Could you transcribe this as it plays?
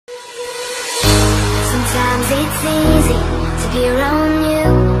it's easy to be around you.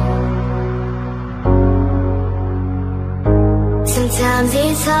 Sometimes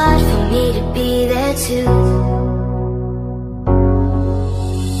it's hard for me to be there too.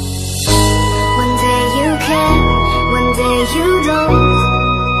 One day you care, one day you don't.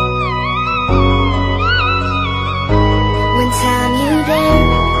 One time you there,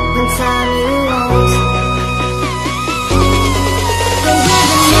 one time you won't. But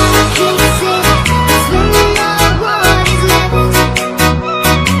whether now kicks in, it's when you know what is left.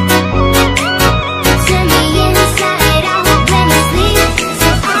 Turn me inside out when I sleep, so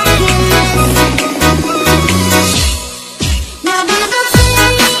I can rest. Now we're both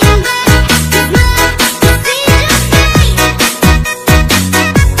saying back, 'cause my feet are free.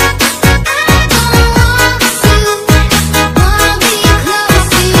 I don't want to, wanna be close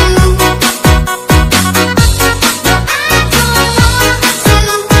to you. No, I don't want to,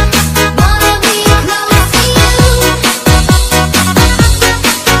 wanna be close to you.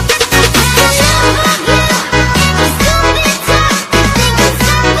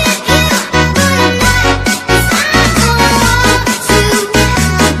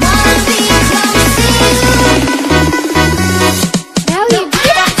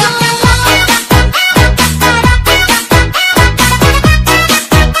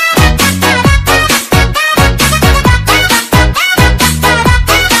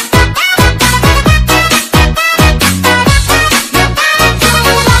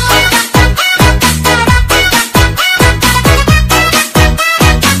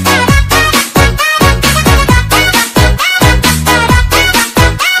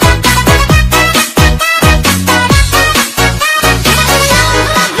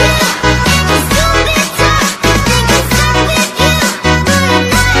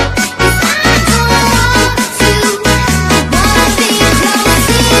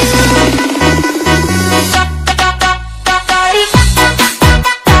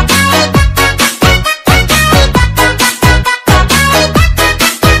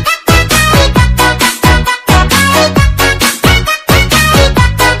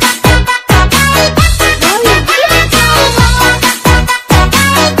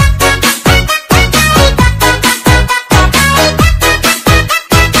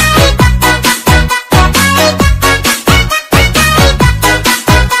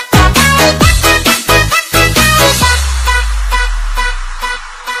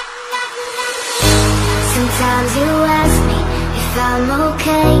 Sometimes you ask me if I'm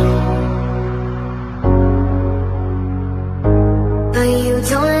okay, but you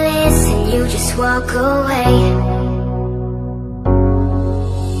don't listen, you just walk away.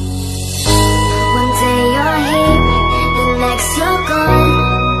 One day you're here, the next you're gone.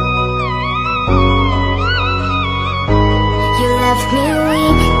 You left me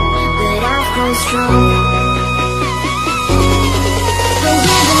weak, but I've grown strong. But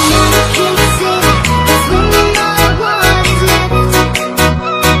when the night kicks in, it's when you know what is left.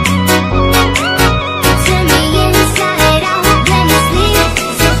 Turn me inside out when I sleep,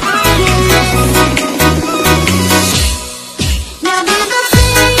 so I can rest. Now we're both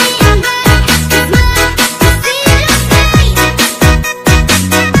saying back, 'cause my feet are free.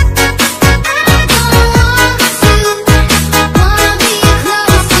 I don't want to, wanna be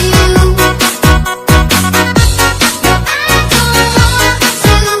close to you.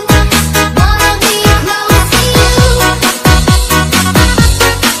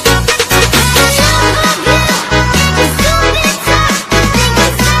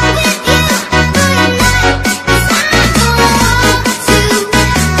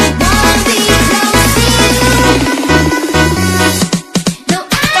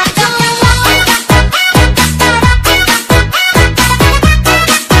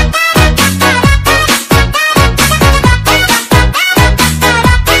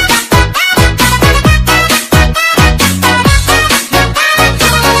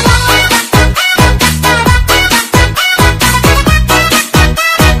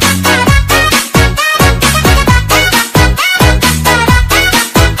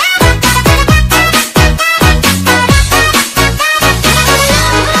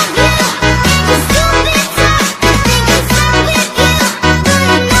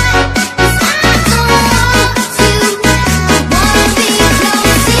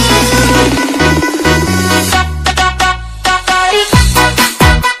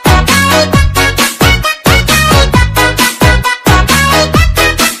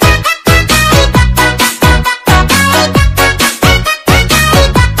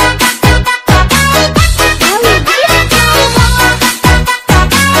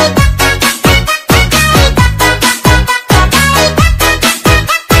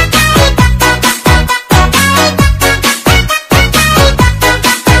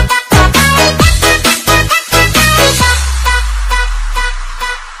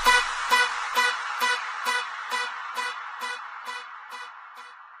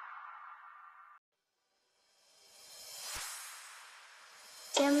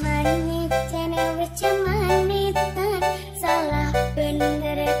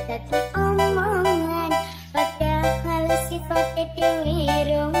 Pake dewe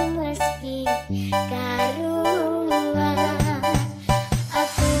rong meski